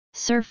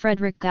Sir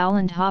Frederick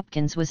Gowland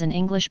Hopkins was an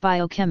English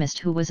biochemist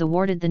who was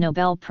awarded the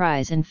Nobel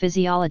Prize in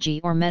Physiology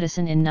or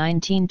Medicine in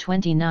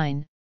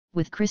 1929,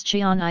 with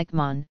Christiaan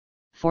Eijkman,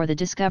 for the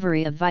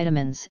discovery of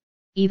vitamins,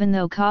 even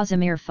though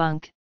Casimir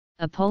Funk,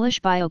 a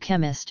Polish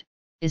biochemist,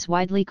 is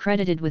widely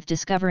credited with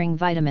discovering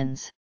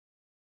vitamins.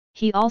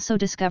 He also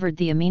discovered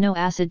the amino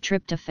acid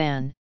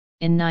tryptophan,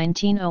 in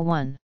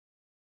 1901.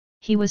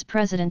 He was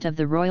president of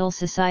the Royal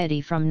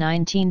Society from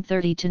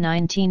 1930 to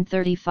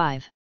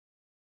 1935.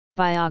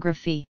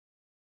 Biography.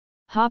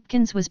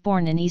 Hopkins was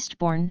born in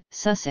Eastbourne,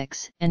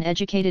 Sussex, and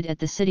educated at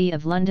the City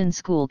of London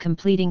School,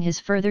 completing his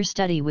further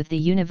study with the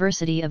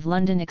University of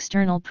London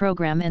External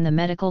Programme and the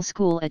Medical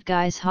School at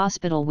Guy's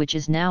Hospital, which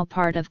is now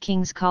part of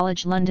King's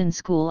College London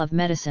School of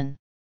Medicine.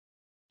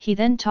 He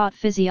then taught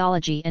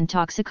physiology and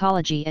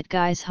toxicology at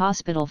Guy's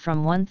Hospital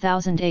from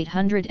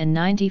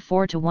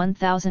 1894 to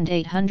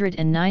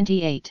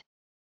 1898.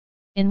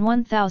 In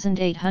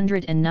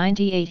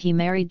 1898 he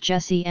married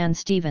Jessie Ann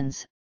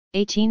Stevens,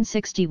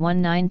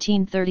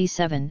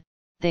 1861–1937,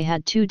 they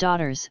had 2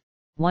 daughters,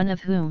 one of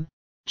whom,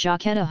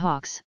 Jocketta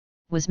Hawkes,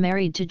 was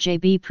married to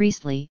J.B.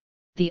 Priestley,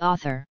 the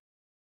author.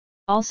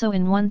 Also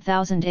in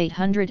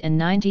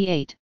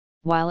 1898,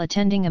 while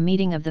attending a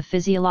meeting of the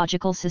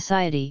Physiological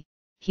Society,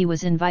 he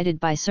was invited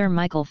by Sir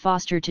Michael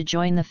Foster to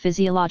join the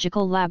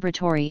Physiological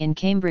Laboratory in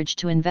Cambridge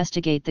to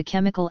investigate the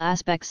chemical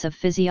aspects of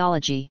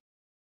physiology.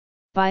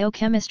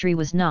 Biochemistry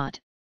was not,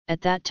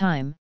 at that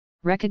time,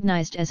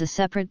 recognized as a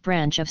separate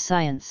branch of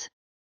science.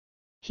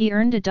 He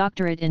earned a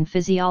doctorate in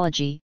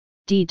physiology,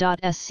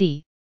 D.Sc.,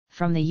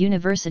 from the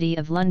University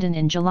of London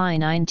in July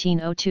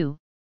 1902,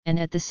 and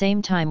at the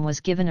same time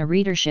was given a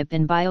readership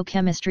in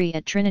biochemistry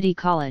at Trinity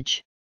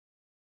College.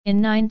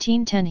 In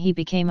 1910 he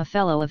became a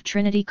Fellow of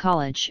Trinity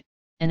College,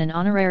 and an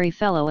Honorary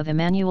Fellow of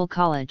Emmanuel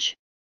College.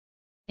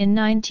 In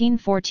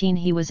 1914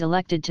 he was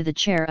elected to the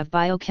chair of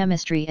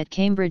biochemistry at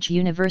Cambridge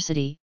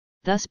University,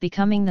 thus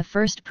becoming the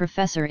first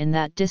professor in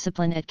that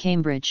discipline at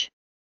Cambridge.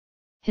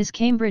 His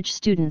Cambridge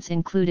students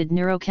included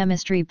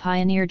neurochemistry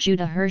pioneer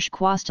Judah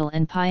Hirsch-Quastel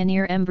and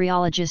pioneer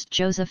embryologist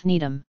Joseph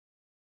Needham.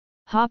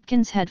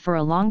 Hopkins had for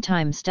a long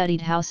time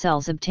studied how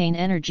cells obtain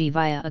energy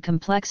via a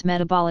complex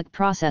metabolic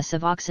process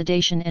of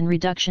oxidation and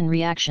reduction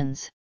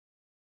reactions.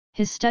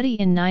 His study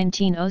in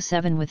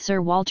 1907 with Sir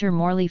Walter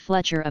Morley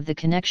Fletcher of the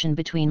connection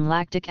between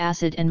lactic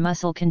acid and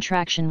muscle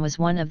contraction was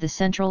one of the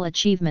central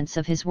achievements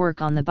of his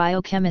work on the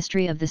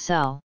biochemistry of the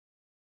cell.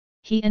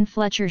 He and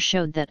Fletcher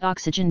showed that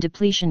oxygen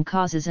depletion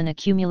causes an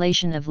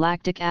accumulation of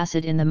lactic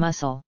acid in the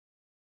muscle.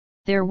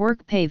 Their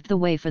work paved the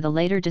way for the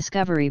later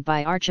discovery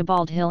by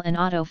Archibald Hill and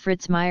Otto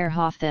Fritz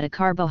Meyerhoff that a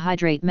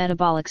carbohydrate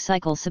metabolic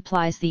cycle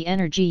supplies the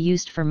energy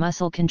used for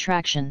muscle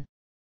contraction.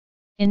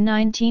 In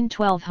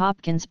 1912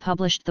 Hopkins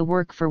published the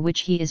work for which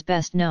he is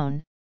best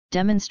known,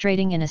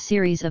 demonstrating in a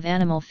series of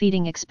animal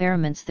feeding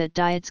experiments that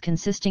diets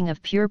consisting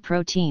of pure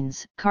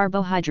proteins,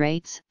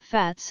 carbohydrates,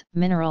 fats,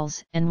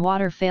 minerals, and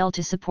water fail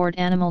to support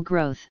animal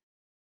growth.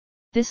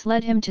 This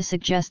led him to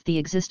suggest the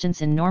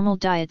existence in normal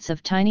diets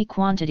of tiny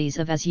quantities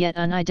of as yet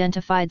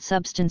unidentified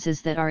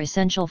substances that are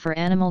essential for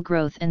animal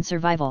growth and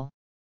survival.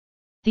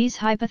 These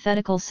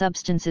hypothetical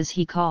substances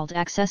he called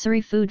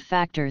accessory food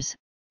factors,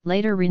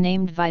 later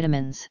renamed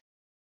vitamins.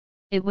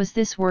 It was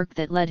this work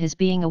that led his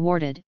being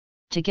awarded,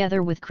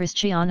 together with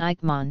Christiaan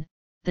Eijkman,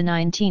 the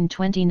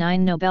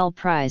 1929 Nobel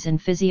Prize in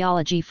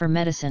Physiology for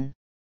Medicine.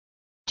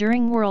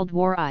 During World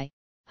War I,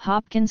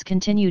 Hopkins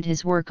continued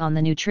his work on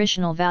the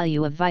nutritional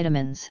value of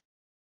vitamins.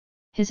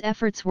 His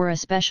efforts were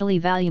especially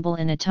valuable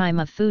in a time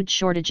of food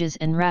shortages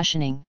and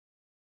rationing.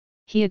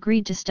 He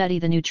agreed to study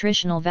the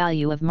nutritional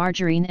value of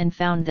margarine and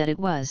found that it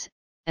was,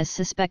 as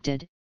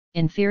suspected,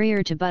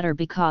 inferior to butter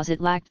because it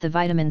lacked the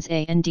vitamins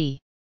A and D.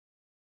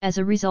 As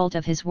a result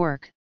of his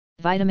work,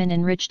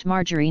 vitamin-enriched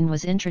margarine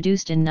was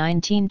introduced in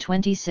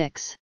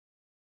 1926.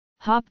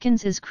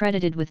 Hopkins is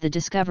credited with the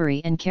discovery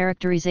and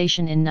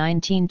characterization in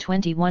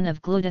 1921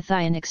 of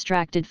glutathione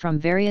extracted from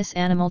various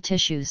animal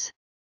tissues.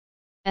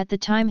 At the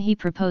time he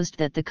proposed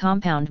that the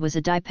compound was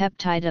a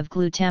dipeptide of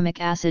glutamic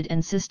acid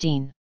and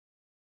cysteine.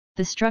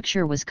 The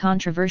structure was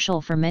controversial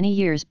for many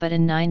years, but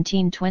in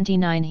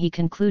 1929 he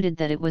concluded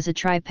that it was a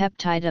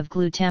tripeptide of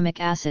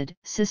glutamic acid,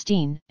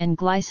 cysteine, and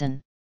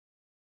glycine.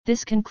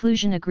 This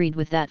conclusion agreed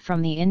with that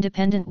from the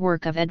independent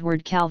work of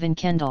Edward Calvin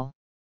Kendall.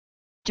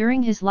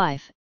 During his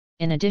life,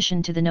 in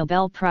addition to the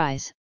Nobel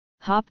Prize,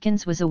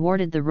 Hopkins was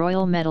awarded the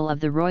Royal Medal of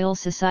the Royal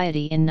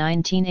Society in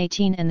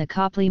 1918 and the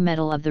Copley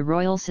Medal of the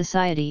Royal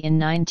Society in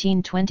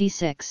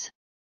 1926.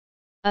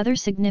 Other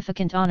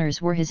significant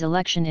honours were his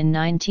election in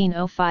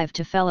 1905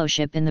 to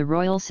Fellowship in the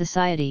Royal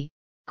Society,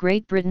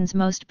 Great Britain's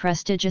most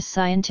prestigious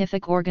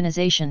scientific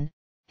organisation,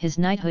 his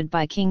knighthood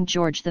by King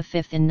George V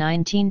in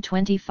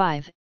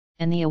 1925,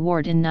 and the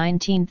award in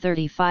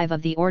 1935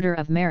 of the Order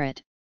of Merit,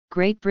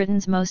 Great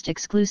Britain's most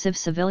exclusive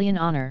civilian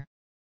honour.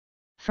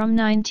 From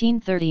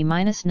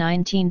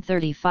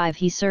 1930–1935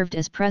 he served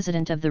as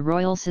President of the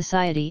Royal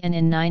Society and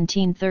in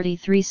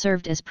 1933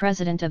 served as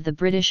President of the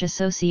British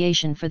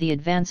Association for the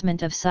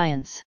Advancement of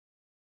Science.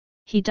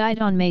 He died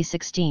on May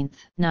 16,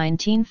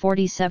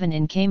 1947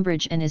 in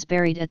Cambridge and is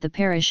buried at the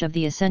parish of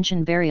the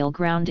Ascension Burial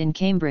Ground in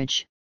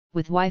Cambridge,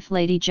 with wife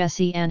Lady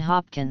Jessie Ann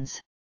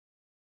Hopkins.